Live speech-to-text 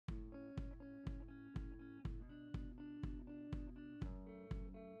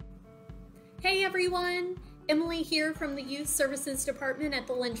Hey everyone! Emily here from the Youth Services Department at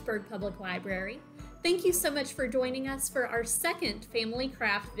the Lynchburg Public Library. Thank you so much for joining us for our second family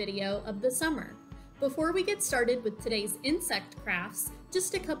craft video of the summer. Before we get started with today's insect crafts,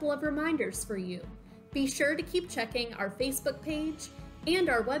 just a couple of reminders for you. Be sure to keep checking our Facebook page and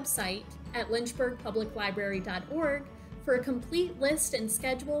our website at lynchburgpubliclibrary.org for a complete list and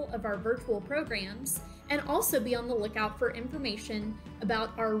schedule of our virtual programs, and also be on the lookout for information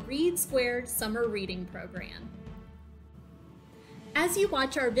about our Read Squared summer reading program. As you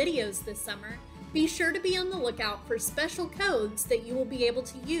watch our videos this summer, be sure to be on the lookout for special codes that you will be able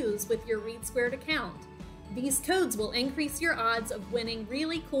to use with your Read Squared account. These codes will increase your odds of winning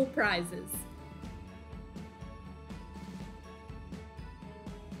really cool prizes.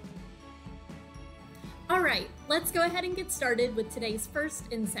 Alright, let's go ahead and get started with today's first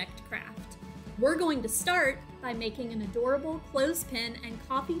insect craft. We're going to start by making an adorable clothespin and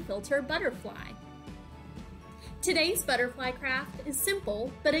coffee filter butterfly. Today's butterfly craft is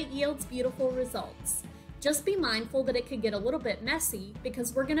simple, but it yields beautiful results. Just be mindful that it could get a little bit messy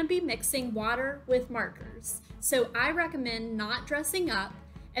because we're going to be mixing water with markers. So I recommend not dressing up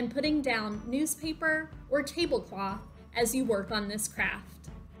and putting down newspaper or tablecloth as you work on this craft.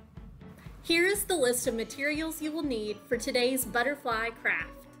 Here is the list of materials you will need for today's butterfly craft.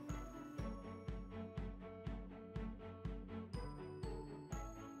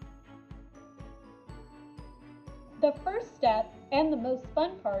 The first step, and the most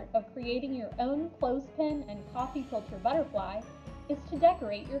fun part of creating your own clothespin and coffee filter butterfly, is to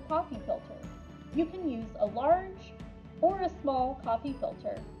decorate your coffee filter. You can use a large or a small coffee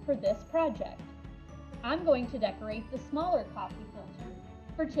filter for this project. I'm going to decorate the smaller coffee filter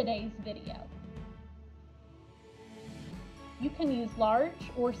for today's video. You can use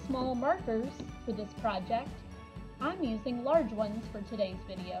large or small markers for this project. I'm using large ones for today's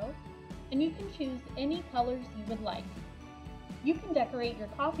video, and you can choose any colors you would like. You can decorate your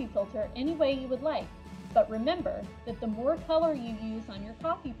coffee filter any way you would like, but remember that the more color you use on your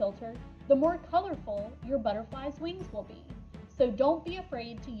coffee filter, the more colorful your butterfly's wings will be. So don't be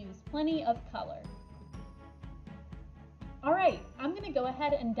afraid to use plenty of color. Alright, I'm going to go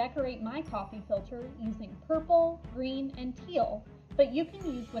ahead and decorate my coffee filter using purple, green, and teal, but you can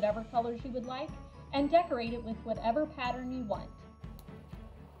use whatever colors you would like and decorate it with whatever pattern you want.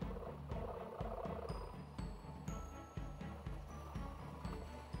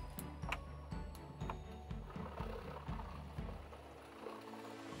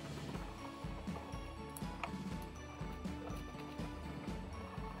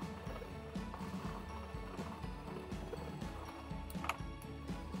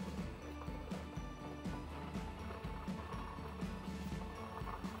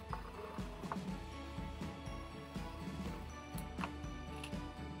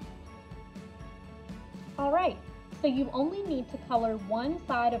 Alright, so you only need to color one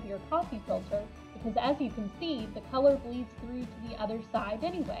side of your coffee filter because, as you can see, the color bleeds through to the other side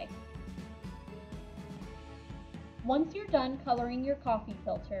anyway. Once you're done coloring your coffee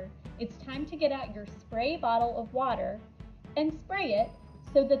filter, it's time to get out your spray bottle of water and spray it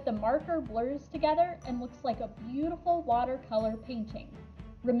so that the marker blurs together and looks like a beautiful watercolor painting.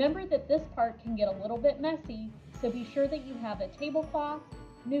 Remember that this part can get a little bit messy, so be sure that you have a tablecloth,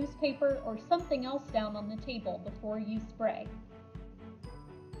 newspaper, or something else down on the table before you spray.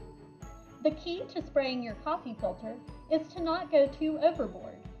 The key to spraying your coffee filter is to not go too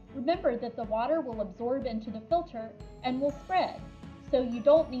overboard. Remember that the water will absorb into the filter and will spread, so you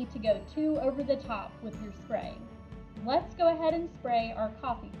don't need to go too over the top with your spraying. Let's go ahead and spray our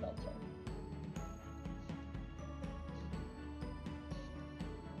coffee filter.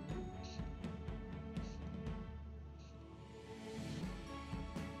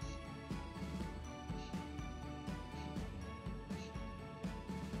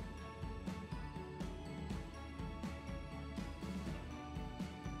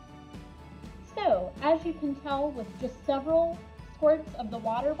 So, as you can tell with just several squirts of the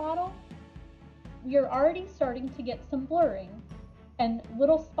water bottle, we are already starting to get some blurring, and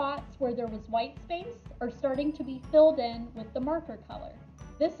little spots where there was white space are starting to be filled in with the marker color.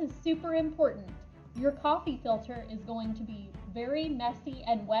 This is super important. Your coffee filter is going to be very messy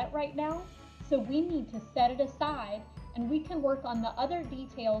and wet right now, so we need to set it aside and we can work on the other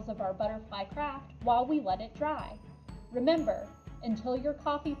details of our butterfly craft while we let it dry. Remember, until your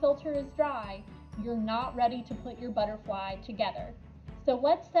coffee filter is dry, you're not ready to put your butterfly together. So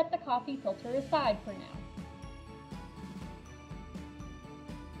let's set the coffee filter aside for now.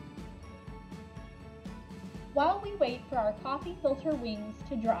 While we wait for our coffee filter wings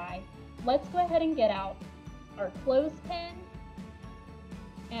to dry, let's go ahead and get out our clothespin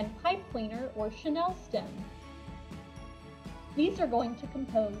and pipe cleaner or Chanel stem. These are going to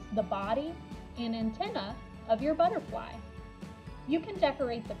compose the body and antenna of your butterfly. You can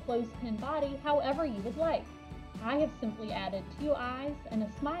decorate the clothespin body however you would like. I have simply added 2 eyes and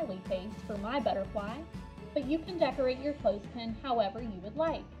a smiley face for my butterfly, but you can decorate your clothespin however you would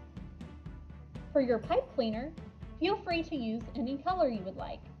like. For your pipe cleaner, feel free to use any color you would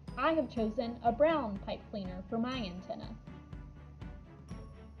like. I have chosen a brown pipe cleaner for my antenna.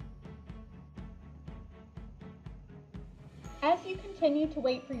 As you continue to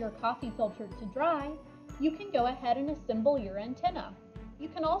wait for your coffee filter to dry, you can go ahead and assemble your antenna. You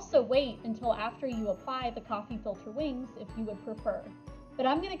can also wait until after you apply the coffee filter wings if you would prefer, but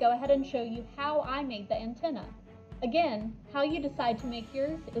I'm going to go ahead and show you how I made the antenna. Again, how you decide to make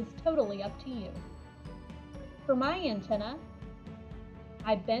yours is totally up to you. For my antenna,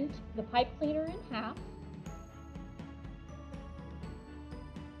 I bent the pipe cleaner in half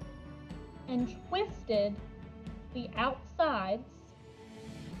and twisted the outsides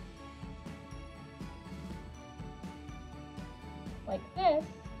like this,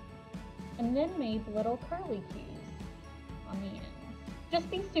 and then made little curly cues on the ends.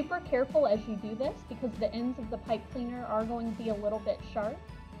 Just be super careful as you do this because the ends of the pipe cleaner are going to be a little bit sharp.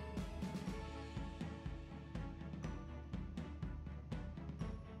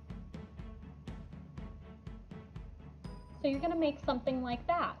 So you're going to make something like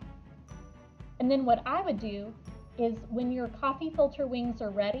that. And then what I would do is when your coffee filter wings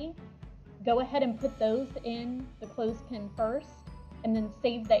are ready, go ahead and put those in the clothespin first and then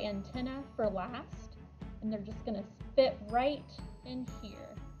save the antenna for last. And they're just going to fit right in here.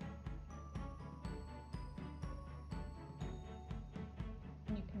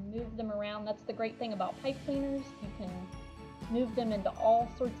 And you can move them around. That's the great thing about pipe cleaners. You can move them into all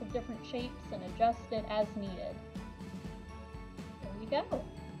sorts of different shapes and adjust it as needed. There you go.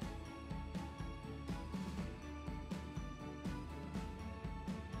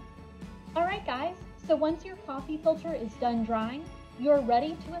 Alright guys, so once your coffee filter is done drying, you're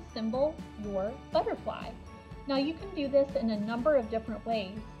ready to assemble your butterfly. Now you can do this in a number of different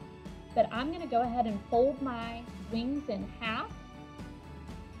ways, but I'm going to go ahead and fold my wings in half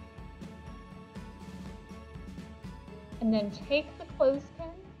and then take the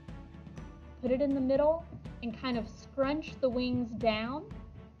clothespin, put it in the middle, and kind of scrunch the wings down.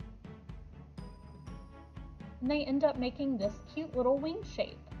 And they end up making this cute little wing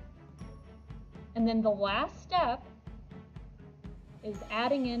shape. And then the last step is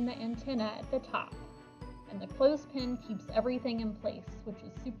adding in the antenna at the top. And the clothespin keeps everything in place, which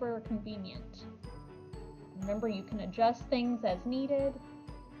is super convenient. Remember, you can adjust things as needed.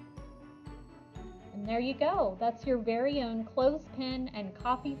 And there you go. That's your very own clothespin and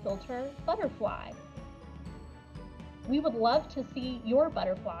coffee filter butterfly. We would love to see your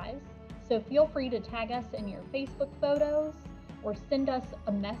butterflies, so feel free to tag us in your Facebook photos or send us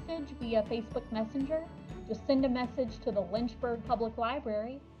a message via Facebook Messenger. Just send a message to the Lynchburg Public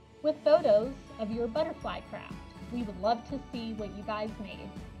Library with photos of your butterfly craft. We would love to see what you guys made.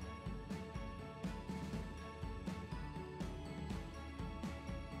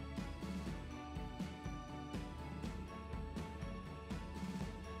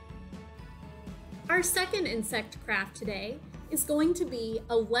 Our second insect craft today is going to be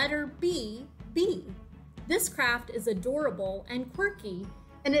a letter B bee. This craft is adorable and quirky,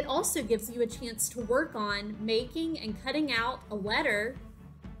 and it also gives you a chance to work on making and cutting out a letter,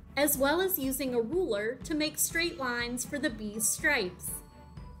 as well as using a ruler to make straight lines for the bee's stripes.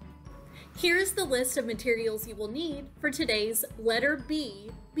 Here is the list of materials you will need for today's letter B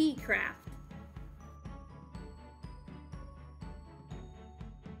bee craft.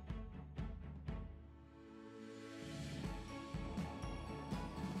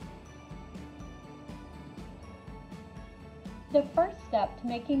 The first step to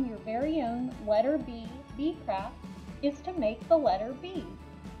making your very own letter B bee craft is to make the letter B.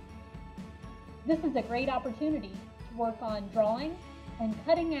 This is a great opportunity to work on drawing and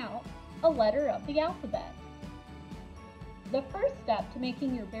cutting out a letter of the alphabet. The first step to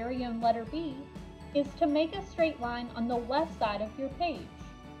making your very own letter B is to make a straight line on the left side of your page.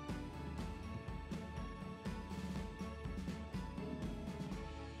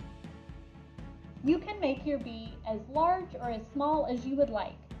 You can make your B as large or as small as you would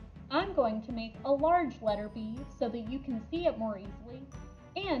like. I'm going to make a large letter B so that you can see it more easily,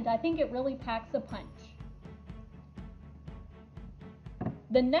 and I think it really packs a punch.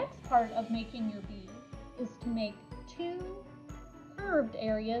 The next part of making your B is to make 2 curved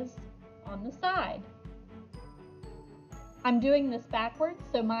areas on the side. I'm doing this backwards,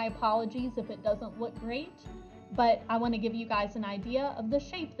 so my apologies if it doesn't look great, but I want to give you guys an idea of the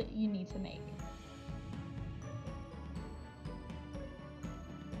shape that you need to make.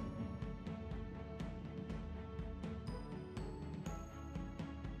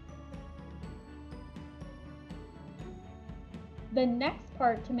 The next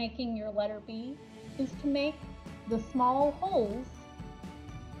part to making your letter B is to make the small holes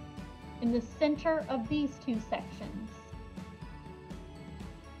in the center of these two sections.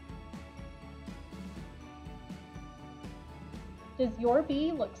 Does your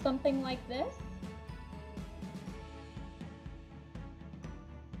B look something like this?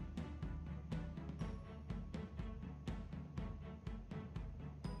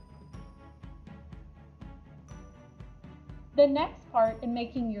 The next part in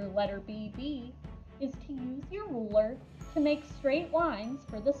making your letter BB is to use your ruler to make straight lines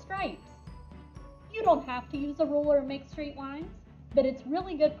for the stripes. You don't have to use a ruler to make straight lines, but it's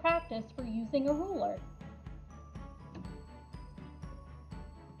really good practice for using a ruler.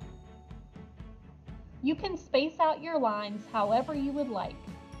 You can space out your lines however you would like.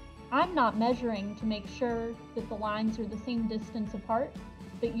 I'm not measuring to make sure that the lines are the same distance apart,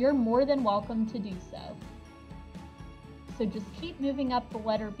 but you're more than welcome to do so. So just keep moving up the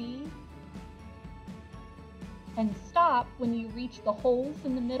letter B and stop when you reach the holes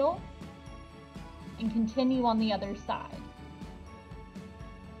in the middle and continue on the other side.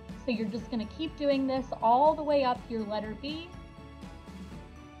 So you're just going to keep doing this all the way up your letter B.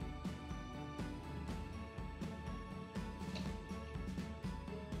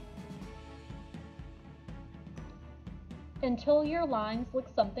 Until your lines look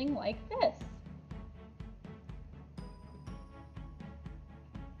something like this.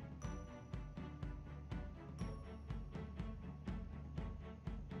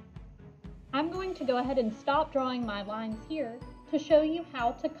 I'm going to go ahead and stop drawing my lines here to show you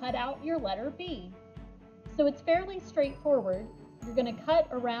how to cut out your letter B. So it's fairly straightforward. You're going to cut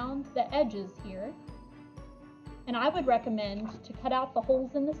around the edges here, and I would recommend to cut out the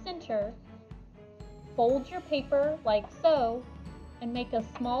holes in the center. Fold your paper like so and make a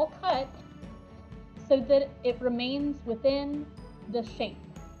small cut so that it remains within the shape.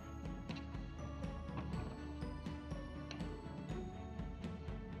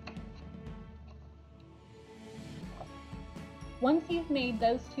 Once you've made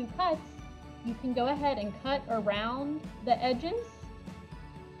those two cuts, you can go ahead and cut around the edges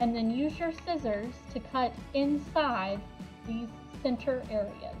and then use your scissors to cut inside these center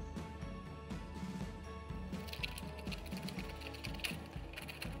areas.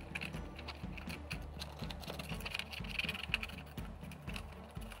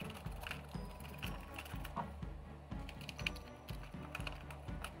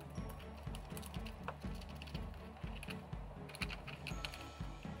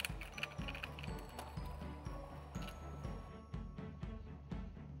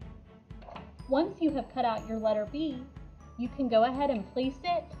 Once you have cut out your letter B, you can go ahead and place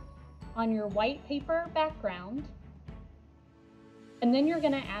it on your white paper background, and then you're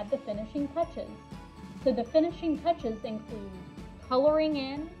going to add the finishing touches. So the finishing touches include coloring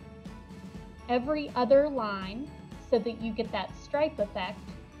in every other line so that you get that stripe effect,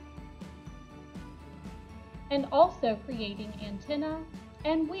 and also creating antenna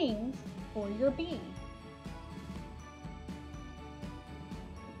and wings for your bee.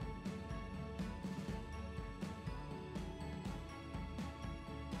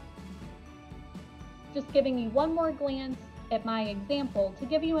 Just giving you one more glance at my example to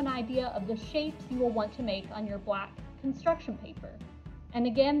give you an idea of the shapes you will want to make on your black construction paper. And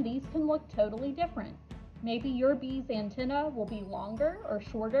again, these can look totally different. Maybe your bee's antenna will be longer or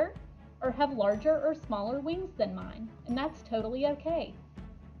shorter, or have larger or smaller wings than mine, and that's totally okay.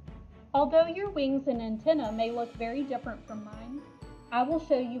 Although your wings and antenna may look very different from mine, I will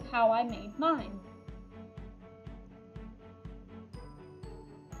show you how I made mine.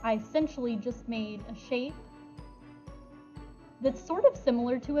 I essentially just made a shape that's sort of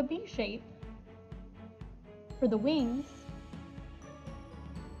similar to a bee shape for the wings.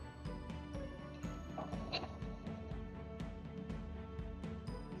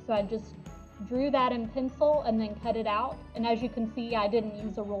 So I just drew that in pencil and then cut it out. And as you can see, I didn't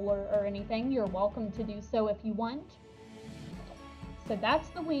use a ruler or anything. You're welcome to do so if you want. So that's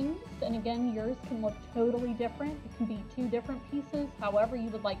the wings, and again, yours can look totally different. It can be two different pieces, however you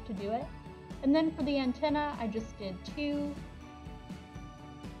would like to do it. And then for the antenna, I just did two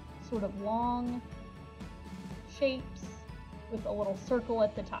sort of long shapes with a little circle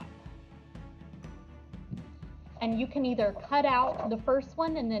at the top. And you can either cut out the first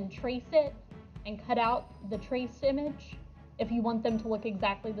one and then trace it and cut out the traced image if you want them to look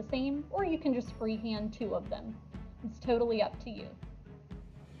exactly the same, or you can just freehand 2 of them. It's totally up to you.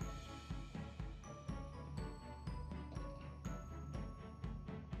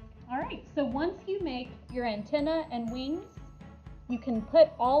 All right, so once you make your antenna and wings, you can put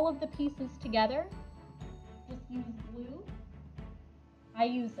all of the pieces together. Just use glue. I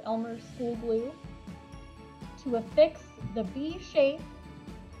use Elmer's school glue to affix the B shape,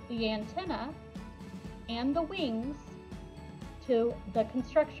 the antenna, and the wings to the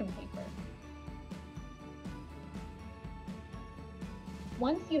construction paper.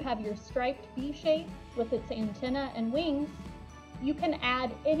 Once you have your striped B shape with its antenna and wings, you can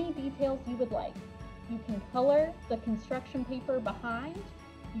add any details you would like. You can color the construction paper behind.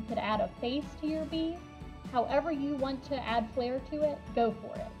 You could add a face to your bee. However you want to add flair to it, go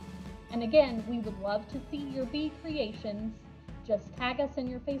for it. And again, we would love to see your bee creations. Just tag us in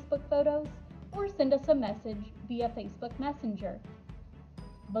your Facebook photos or send us a message via Facebook Messenger.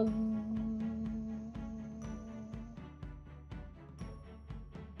 Boom.